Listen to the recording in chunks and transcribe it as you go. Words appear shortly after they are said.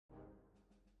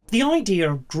The idea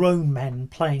of grown men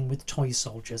playing with toy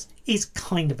soldiers is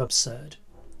kind of absurd.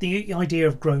 The idea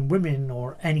of grown women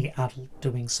or any adult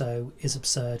doing so is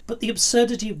absurd, but the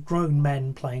absurdity of grown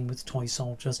men playing with toy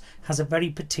soldiers has a very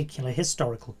particular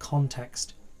historical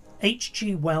context.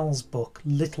 H.G. Wells' book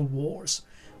Little Wars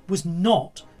was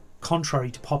not,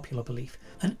 contrary to popular belief,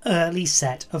 an early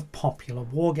set of popular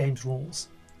wargames rules.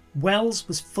 Wells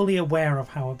was fully aware of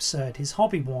how absurd his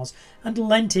hobby was and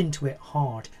leant into it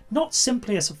hard, not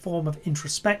simply as a form of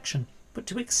introspection, but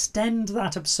to extend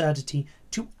that absurdity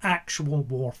to actual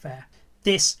warfare.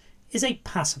 This is a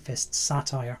pacifist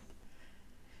satire.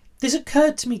 This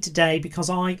occurred to me today because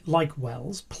I, like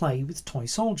Wells, play with toy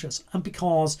soldiers, and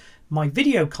because my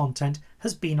video content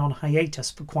has been on hiatus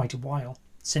for quite a while,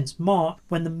 since March,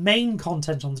 when the main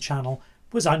content on the channel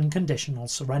was unconditional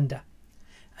surrender,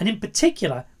 and in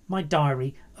particular my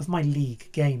diary of my League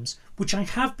games, which I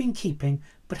have been keeping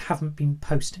but haven't been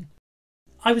posting.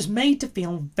 I was made to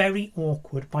feel very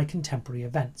awkward by contemporary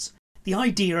events. The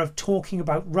idea of talking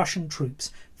about Russian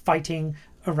troops fighting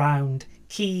around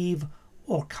Kyiv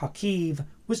or Kharkiv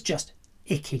was just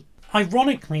icky.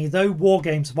 Ironically, though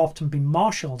wargames have often been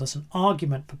marshalled as an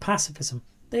argument for pacifism,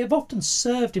 they have often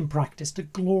served in practice to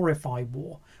glorify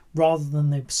war, rather than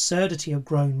the absurdity of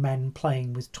grown men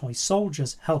playing with toy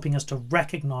soldiers helping us to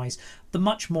recognise the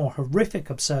much more horrific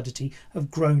absurdity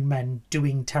of grown men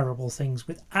doing terrible things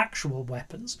with actual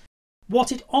weapons.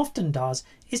 What it often does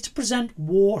is to present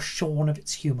war shorn of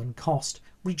its human cost,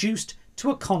 reduced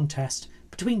to a contest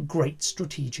between great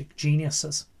strategic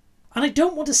geniuses. And I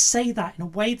don't want to say that in a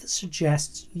way that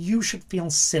suggests you should feel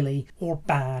silly or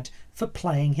bad for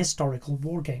playing historical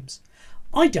wargames.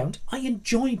 I don't. I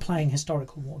enjoy playing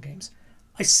historical wargames.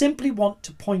 I simply want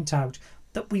to point out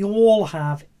that we all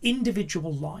have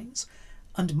individual lines,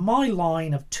 and my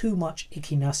line of too much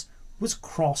ickiness was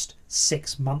crossed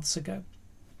 6 months ago.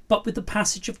 But with the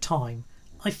passage of time,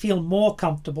 I feel more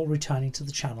comfortable returning to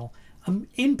the channel, and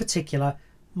in particular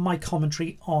my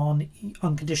commentary on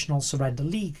Unconditional Surrender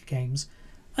League games,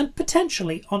 and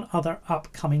potentially on other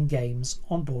upcoming games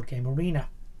on Board Game Arena.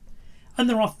 And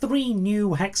there are 3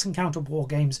 new Hex Encounter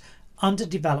wargames under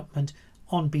development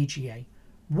on BGA.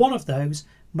 One of those,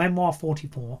 Memoir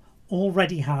 44,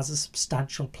 already has a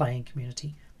substantial playing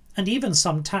community, and even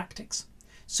some tactics,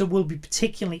 so will be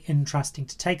particularly interesting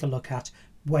to take a look at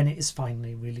when it is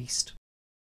finally released.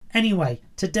 Anyway,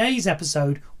 today's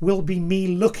episode will be me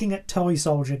looking at toy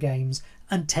soldier games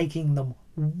and taking them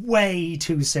way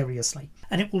too seriously,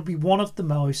 and it will be one of the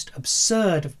most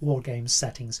absurd of wargames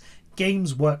settings,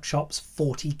 Games Workshop's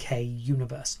 40k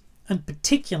universe, and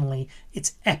particularly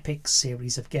its epic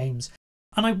series of games.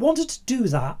 And I wanted to do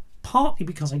that partly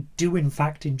because I do in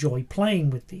fact enjoy playing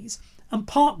with these, and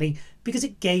partly because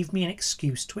it gave me an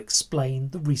excuse to explain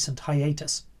the recent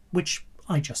hiatus, which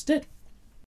I just did.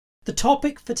 The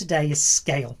topic for today is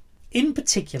scale, in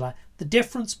particular the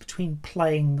difference between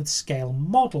playing with scale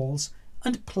models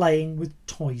and playing with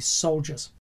toy soldiers.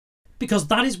 Because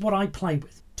that is what I play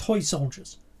with, toy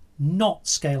soldiers, not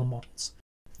scale models.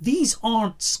 These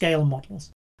aren't scale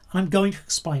models, and I'm going to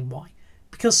explain why.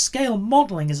 Because scale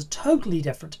modelling is a totally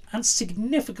different and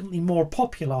significantly more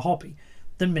popular hobby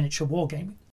than miniature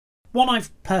wargaming. One I've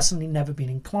personally never been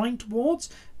inclined towards,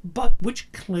 but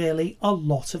which clearly a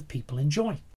lot of people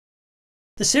enjoy.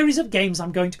 The series of games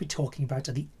I'm going to be talking about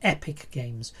are the epic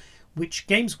games, which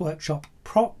Games Workshop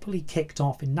properly kicked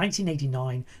off in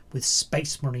 1989 with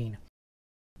Space Marine.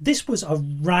 This was a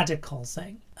radical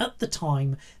thing. At the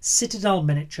time, Citadel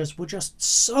miniatures were just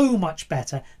so much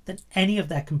better than any of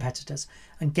their competitors,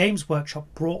 and Games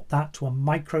Workshop brought that to a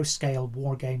micro-scale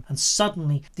wargame, and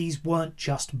suddenly these weren't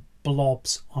just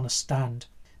blobs on a stand.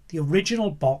 The original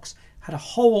box had a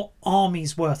whole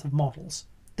army's worth of models,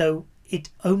 though it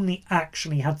only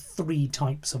actually had 3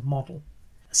 types of model: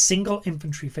 a single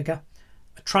infantry figure,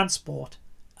 a transport,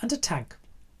 and a tank.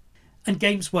 And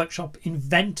Games Workshop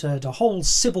invented a whole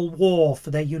civil war for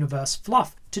their universe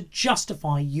fluff to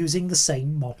justify using the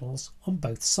same models on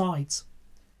both sides.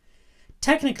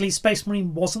 Technically, Space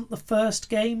Marine wasn't the first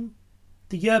game.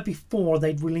 The year before,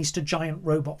 they'd released a giant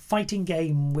robot fighting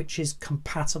game which is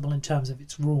compatible in terms of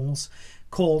its rules,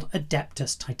 called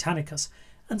Adeptus Titanicus.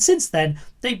 And since then,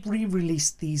 they've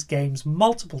re-released these games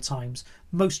multiple times,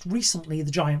 most recently the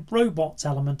giant robots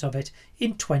element of it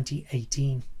in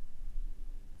 2018.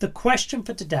 The question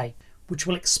for today, which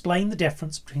will explain the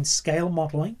difference between scale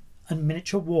modelling and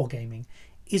miniature wargaming,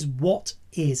 is what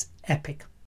is epic?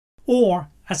 Or,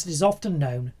 as it is often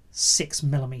known,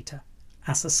 6mm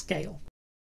as a scale.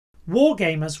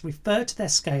 Wargamers refer to their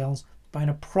scales by an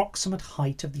approximate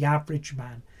height of the average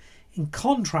man, in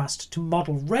contrast to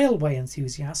model railway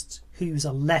enthusiasts who use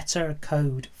a letter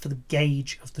code for the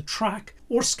gauge of the track,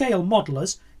 or scale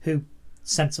modelers who,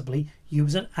 sensibly,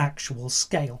 use an actual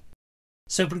scale.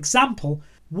 So for example,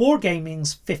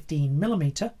 Wargaming's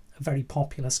 15mm, a very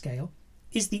popular scale,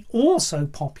 is the also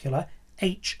popular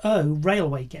HO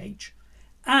railway gauge,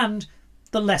 and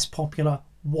the less popular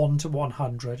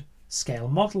 1:100 scale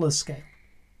modeler's scale.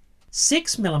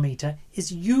 6mm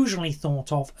is usually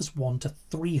thought of as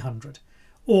 1:300,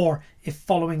 or, if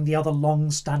following the other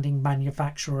long-standing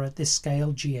manufacturer at this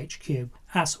scale, GHQ,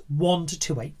 as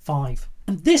 1:285.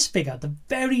 And this figure, the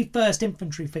very first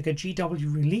infantry figure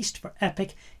GW released for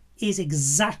Epic, is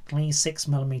exactly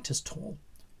 6mm tall,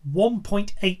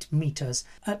 1.8 meters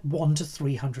at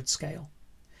 1:300 scale.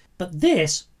 But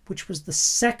this, which was the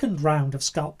second round of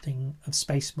sculpting of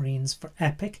Space Marines for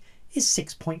Epic, is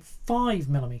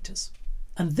 6.5mm.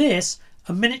 And this,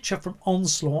 a miniature from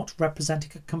Onslaught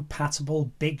representing a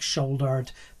compatible,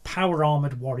 big-shouldered,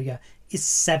 power-armoured warrior, is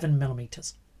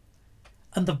 7mm.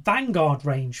 And the Vanguard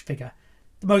range figure,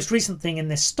 the most recent thing in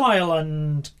this style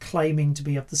and claiming to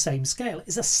be of the same scale,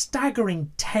 is a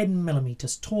staggering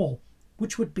 10mm tall,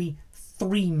 which would be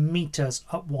 3 meters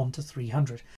at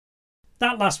 1:300.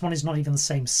 That last one is not even the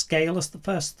same scale as the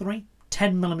first three.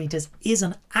 10mm is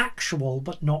an actual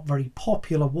but not very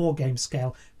popular wargame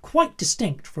scale, quite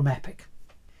distinct from Epic.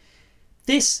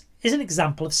 This is an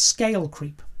example of scale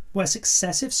creep, where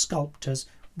successive sculptors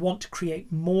want to create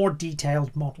more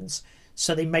detailed models,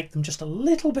 so they make them just a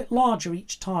little bit larger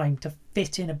each time to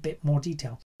fit in a bit more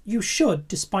detail. You should,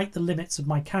 despite the limits of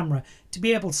my camera, to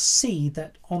be able to see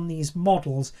that on these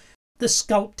models the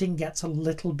sculpting gets a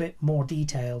little bit more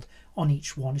detailed on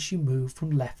each one as you move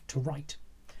from left to right.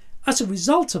 As a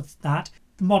result of that,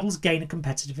 the models gain a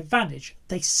competitive advantage.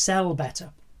 They sell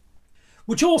better.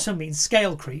 Which also means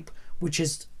scale creep, which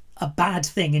is a bad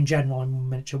thing in general in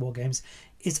miniature wargames,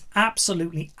 is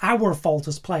absolutely our fault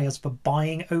as players for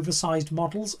buying oversized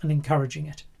models and encouraging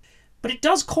it. But it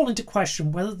does call into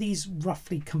question whether these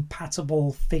roughly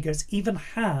compatible figures even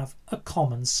have a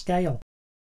common scale.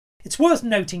 It's worth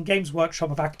noting Games Workshop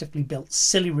have actively built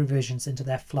silly revisions into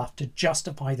their fluff to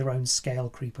justify their own scale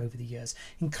creep over the years,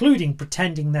 including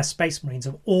pretending their Space Marines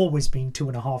have always been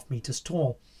 2.5 meters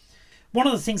tall. One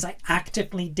of the things I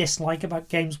actively dislike about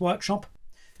Games Workshop,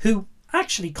 who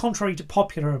actually, contrary to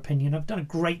popular opinion, have done a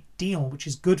great deal which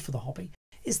is good for the hobby,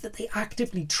 is that they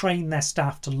actively train their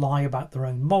staff to lie about their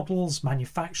own models,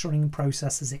 manufacturing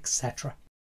processes, etc.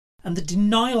 And the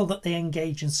denial that they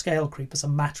engage in scale creep as a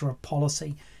matter of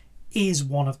policy is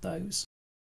one of those.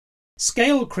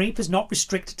 Scale creep is not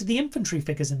restricted to the infantry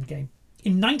figures in the game.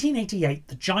 In 1988,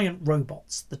 the giant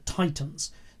robots, the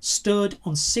Titans, stood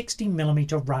on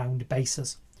 60mm round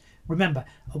bases. Remember,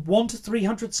 at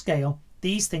 1:300 scale,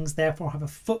 these things therefore have a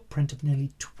footprint of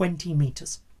nearly 20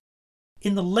 meters.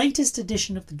 In the latest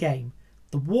edition of the game,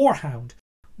 the Warhound,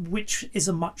 which is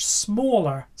a much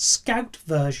smaller scout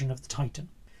version of the Titan,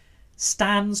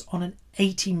 stands on an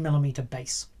 80mm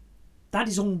base. That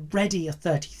is already a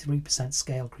 33%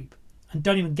 scale creep. And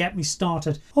don't even get me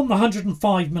started on the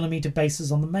 105mm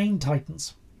bases on the main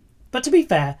Titans. But to be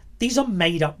fair, these are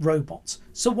made up robots,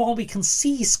 so while we can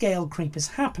see scale creep is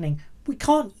happening, we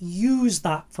can't use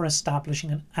that for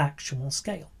establishing an actual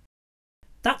scale.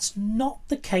 That's not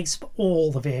the case for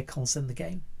all the vehicles in the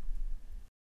game.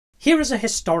 Here is a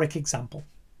historic example.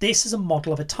 This is a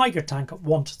model of a Tiger tank at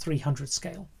 1:300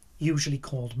 scale, usually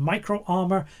called micro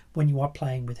armor when you are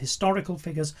playing with historical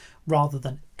figures rather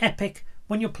than epic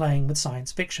when you're playing with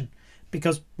science fiction,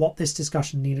 because what this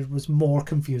discussion needed was more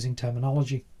confusing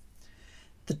terminology.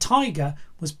 The Tiger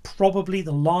was probably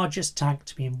the largest tank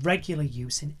to be in regular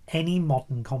use in any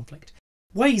modern conflict,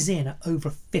 weighs in at over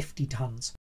 50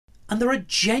 tons, and there are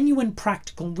genuine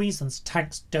practical reasons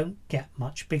tanks don't get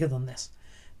much bigger than this.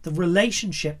 The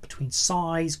relationship between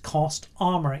size, cost,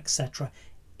 armour, etc.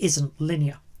 isn't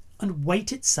linear, and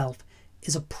weight itself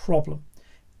is a problem.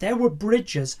 There were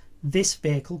bridges this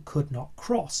vehicle could not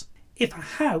cross. If a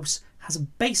house has a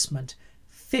basement,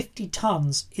 50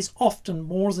 tons is often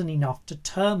more than enough to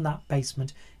turn that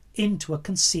basement into a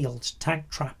concealed tank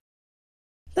trap.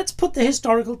 Let's put the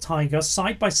historical Tiger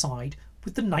side by side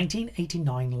with the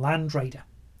 1989 Land Raider.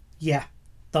 Yeah,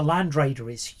 the Land Raider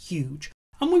is huge,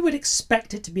 and we would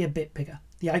expect it to be a bit bigger.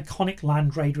 The iconic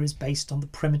Land Raider is based on the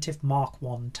primitive Mark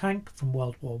I tank from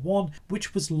World War I,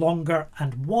 which was longer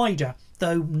and wider,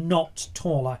 though not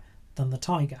taller than the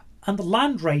Tiger. And the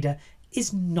Land Raider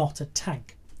is not a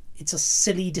tank. It's a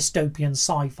silly dystopian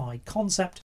sci-fi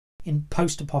concept in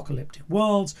post-apocalyptic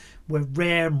worlds where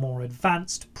rare, more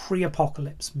advanced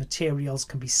pre-apocalypse materials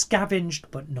can be scavenged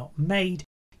but not made.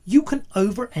 You can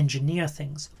over-engineer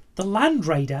things. The Land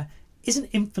Raider is an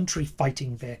infantry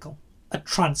fighting vehicle, a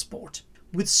transport,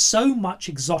 with so much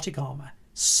exotic armour,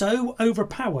 so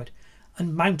overpowered,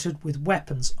 and mounted with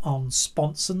weapons on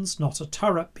sponsons, not a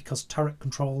turret, because turret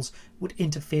controls would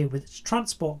interfere with its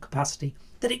transport capacity,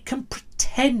 that it can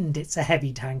pretend it's a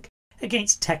heavy tank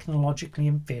against technologically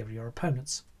inferior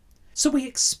opponents. So we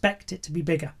expect it to be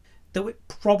bigger, though it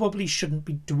probably shouldn't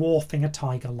be dwarfing a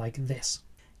Tiger like this.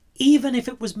 Even if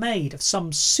it was made of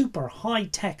some super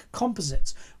high-tech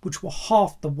composites which were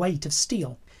half the weight of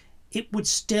steel, it would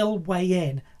still weigh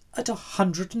in at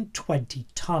 120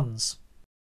 tons.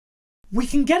 We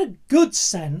can get a good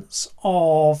sense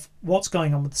of what's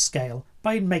going on with the scale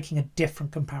by making a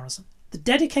different comparison. The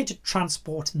dedicated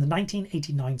transport in the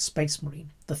 1989 Space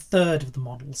Marine, the third of the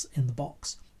models in the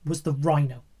box, was the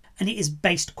Rhino, and it is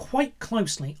based quite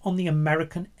closely on the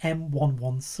American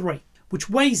M113, which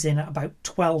weighs in at about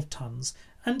 12 tons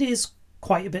and is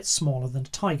quite a bit smaller than a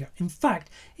Tiger. In fact,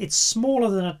 it's smaller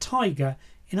than a Tiger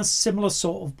in a similar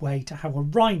sort of way to how a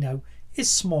Rhino is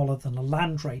smaller than a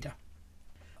Land Raider.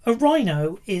 A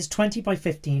Rhino is 20 by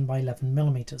 15 by 11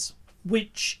 millimeters,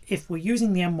 which, if we're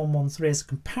using the M113 as a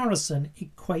comparison,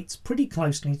 equates pretty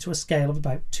closely to a scale of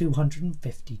about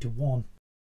 250 to 1.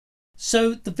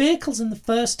 So the vehicles in the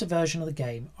first version of the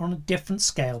game are on a different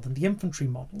scale than the infantry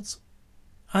models.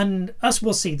 And as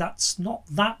we'll see, that's not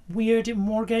that weird in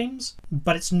Wargames,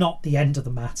 but it's not the end of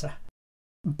the matter.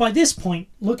 By this point,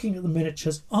 looking at the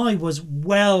miniatures, I was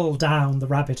well down the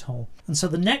rabbit hole, and so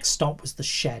the next stop was the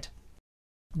shed.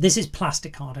 This is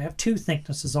plastic card. I have two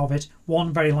thicknesses of it,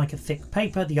 one very like a thick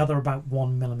paper, the other about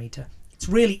 1 millimeter. It's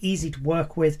really easy to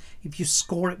work with. If you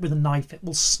score it with a knife, it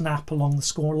will snap along the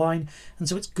score line, and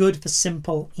so it's good for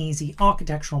simple, easy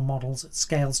architectural models at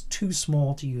scales too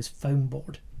small to use foam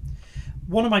board.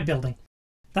 What am I building?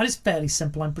 That is fairly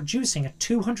simple. I'm producing a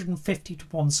 250 to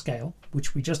 1 scale,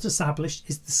 which we just established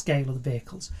is the scale of the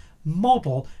vehicles,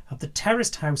 model of the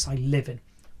terraced house I live in,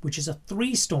 which is a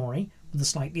 3-storey with a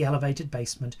slightly elevated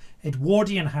basement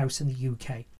Edwardian house in the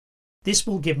UK. This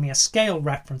will give me a scale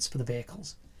reference for the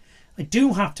vehicles. I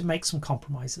do have to make some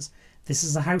compromises. This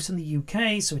is a house in the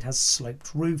UK, so it has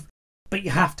sloped roof, but you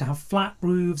have to have flat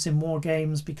roofs in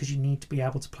Wargames because you need to be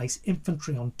able to place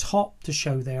infantry on top to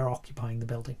show they are occupying the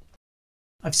building.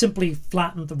 I've simply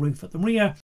flattened the roof at the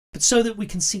rear, but so that we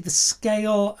can see the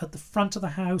scale at the front of the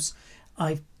house,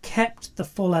 I've kept the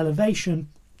full elevation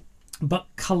but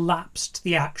collapsed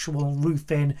the actual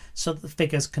roof in so that the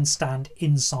figures can stand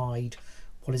inside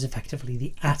what is effectively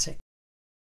the attic.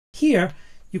 Here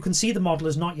you can see the model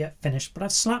is not yet finished, but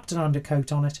I've slapped an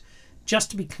undercoat on it.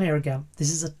 Just to be clear again, this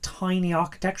is a tiny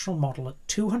architectural model at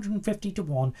 250 to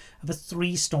 1 of a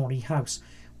 3-storey house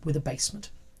with a basement,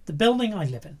 the building I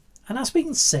live in. And as we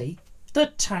can see,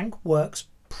 the tank works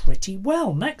pretty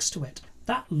well next to it.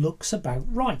 That looks about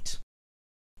right.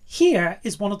 Here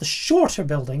is one of the shorter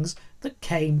buildings that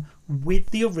came with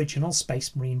the original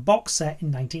Space Marine box set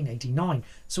in 1989.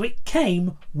 So it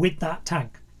came with that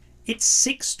tank. It's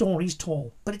 6 stories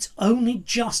tall, but it's only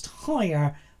just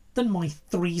higher than my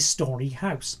 3-storey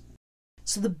house.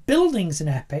 So the buildings in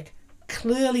Epic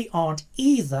clearly aren't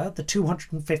either the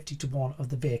 250 to 1 of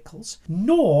the vehicles,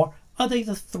 nor are they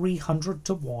the 300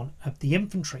 to 1 of the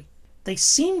infantry. They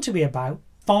seem to be about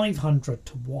 500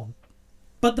 to 1.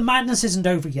 But the madness isn't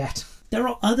over yet. There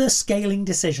are other scaling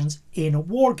decisions in a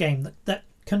war game that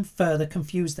can further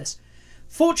confuse this.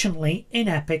 Fortunately, in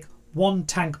Epic, one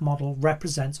tank model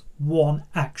represents one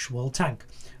actual tank,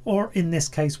 or in this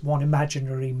case, one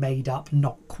imaginary made up,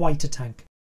 not quite a tank.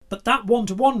 But that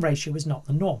 1-to-1 ratio is not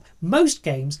the norm. Most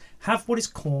games have what is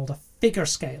called a figure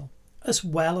scale, as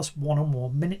well as one or more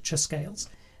miniature scales.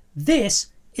 This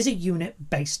is a unit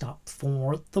based up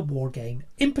for the wargame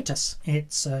Impetus.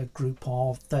 It's a group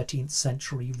of 13th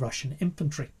century Russian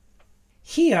infantry.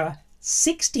 Here,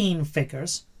 16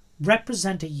 figures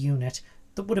represent a unit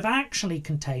that would have actually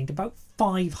contained about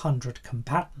 500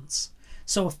 combatants.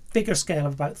 So a figure scale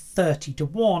of about 30 to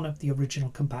 1 of the original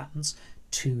combatants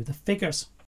to the figures.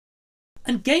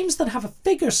 And games that have a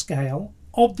figure scale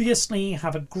obviously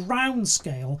have a ground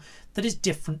scale that is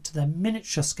different to their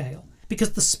miniature scale,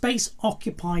 because the space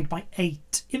occupied by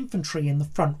 8 infantry in the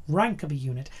front rank of a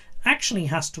unit actually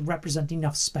has to represent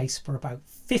enough space for about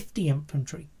 50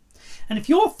 infantry. And if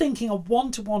you're thinking a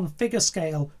 1-to-1 figure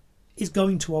scale is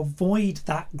going to avoid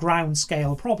that ground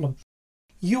scale problem,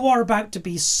 you are about to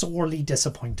be sorely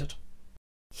disappointed.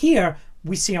 Here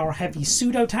we see our heavy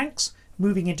pseudo-tanks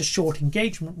moving into short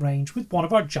engagement range with one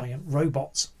of our giant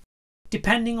robots.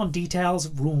 Depending on details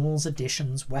of rules,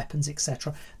 additions, weapons,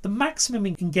 etc., the maximum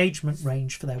engagement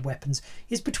range for their weapons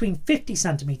is between 50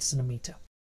 centimeters and a meter.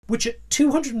 which at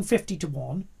 250 to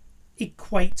 1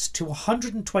 equates to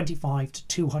 125 to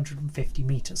 250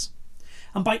 metres.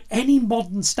 And by any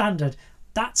modern standard,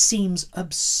 that seems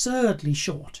absurdly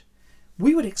short.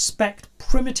 We would expect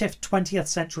primitive 20th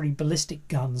century ballistic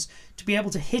guns to be able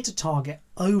to hit a target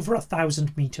over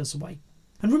 1,000 metres away.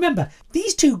 And remember,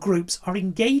 these two groups are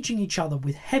engaging each other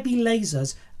with heavy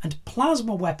lasers and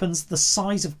plasma weapons the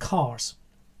size of cars.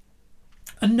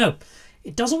 And no,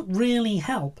 it doesn't really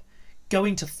help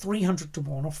going to 300 to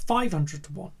 1 or 500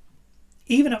 to 1.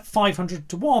 Even at 500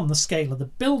 to 1, the scale of the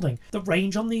building, the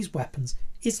range on these weapons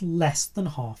is less than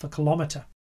half a kilometre.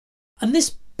 And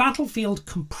this battlefield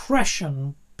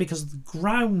compression, because of the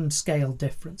ground scale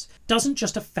difference, doesn't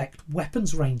just affect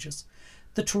weapons ranges.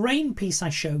 The terrain piece I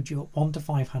showed you at 1 to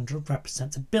 500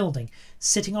 represents a building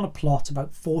sitting on a plot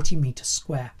about 40 metres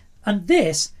square. And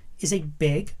this is a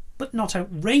big, but not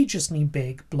outrageously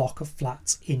big, block of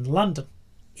flats in London.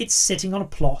 It's sitting on a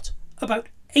plot about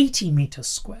 80 metres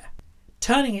square.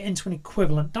 Turning it into an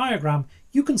equivalent diagram,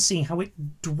 you can see how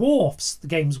it dwarfs the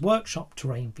Games Workshop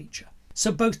terrain feature.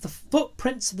 So both the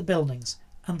footprints of the buildings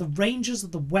and the ranges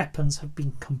of the weapons have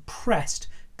been compressed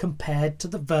compared to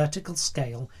the vertical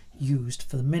scale used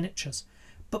for the miniatures,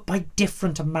 but by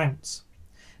different amounts.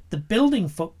 The building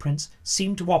footprints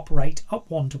seem to operate at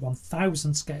 1 to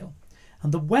 1000 scale,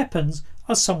 and the weapons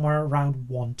are somewhere around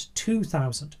 1 to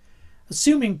 2000,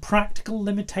 assuming practical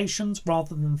limitations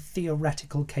rather than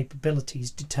theoretical capabilities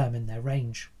determine their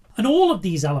range. And all of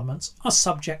these elements are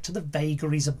subject to the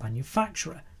vagaries of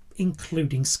manufacturer,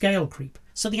 including scale creep.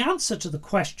 So the answer to the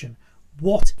question,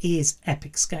 what is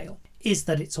epic scale, is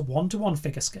that it's a 1 to 1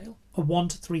 figure scale, a 1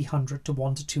 to 300 to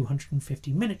 1 to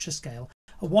 250 miniature scale,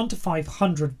 a 1 to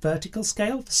 500 vertical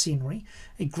scale for scenery,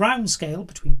 a ground scale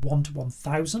between 1 to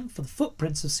 1000 for the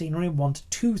footprints of scenery and 1 to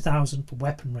 2000 for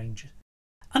weapon ranges.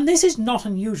 And this is not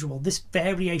unusual. This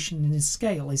variation in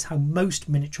scale is how most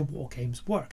miniature wargames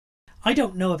work. I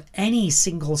don't know of any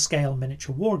single scale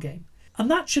miniature wargame,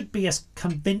 and that should be as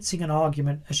convincing an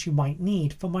argument as you might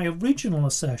need for my original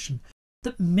assertion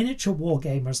that miniature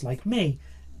wargamers like me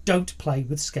don't play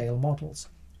with scale models.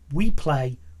 We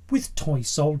play with toy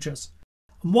soldiers.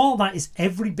 And while that is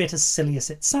every bit as silly as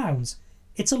it sounds,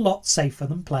 it's a lot safer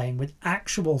than playing with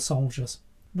actual soldiers,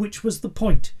 which was the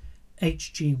point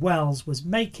H.G. Wells was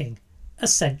making a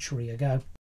century ago.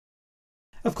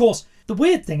 Of course, the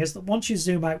weird thing is that once you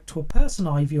zoom out to a person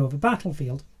eye view of a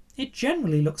battlefield, it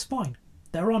generally looks fine.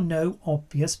 There are no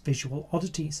obvious visual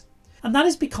oddities. And that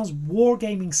is because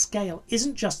wargaming scale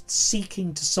isn't just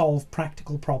seeking to solve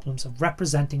practical problems of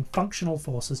representing functional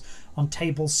forces on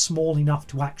tables small enough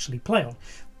to actually play on,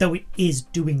 though it is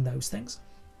doing those things.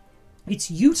 It's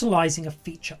utilising a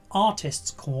feature artists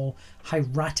call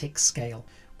hieratic scale,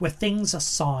 where things are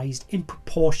sized in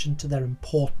proportion to their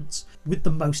importance, with the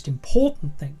most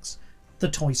important things, the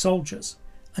toy soldiers,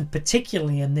 and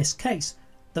particularly in this case,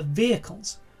 the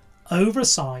vehicles,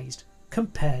 oversized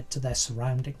compared to their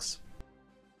surroundings.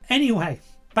 Anyway,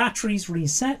 batteries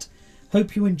reset.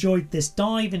 Hope you enjoyed this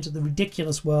dive into the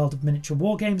ridiculous world of miniature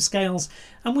wargame scales,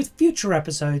 and with future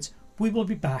episodes we will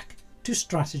be back to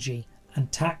strategy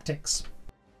and tactics.